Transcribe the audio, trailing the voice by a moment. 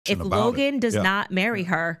If Logan does not marry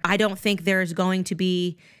her, I don't think there's going to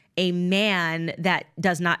be a man that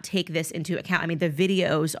does not take this into account. I mean, the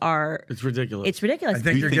videos are... It's ridiculous. It's ridiculous. I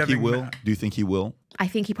think Do you think he will? Do you think he will? I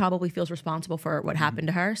think he probably feels responsible for what happened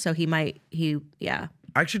to her, so he might, yeah.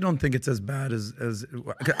 I actually don't think it's as bad as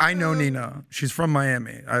I know Nina. She's from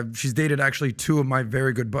Miami. She's dated actually 2 of my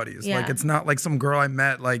very good buddies. Yeah. Like, it's not like some girl I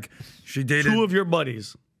met. Like, she dated 2 of your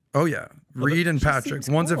buddies. Oh yeah, Reed and Patrick.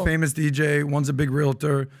 One's a famous DJ. One's a big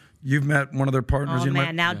realtor. You've met one of their partners. Oh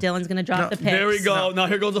man, now Dylan's gonna drop the pics. There we go. Now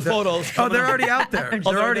here goes the photos. Oh, they're already out there.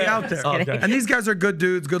 They're already out there. Oh, okay. And these guys are good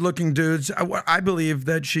dudes, good-looking dudes. I believe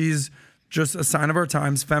that she's just a sign of our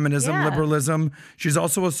times, feminism, liberalism. She's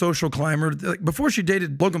also a social climber. Like, before she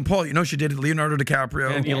dated Logan Paul, you know, she dated Leonardo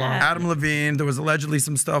DiCaprio, and Adam Levine. There was allegedly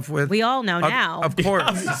some stuff with... We all know now. Of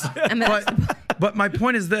course. But my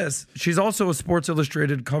point is this. She's also a Sports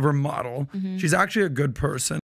Illustrated cover model. She's actually a good person.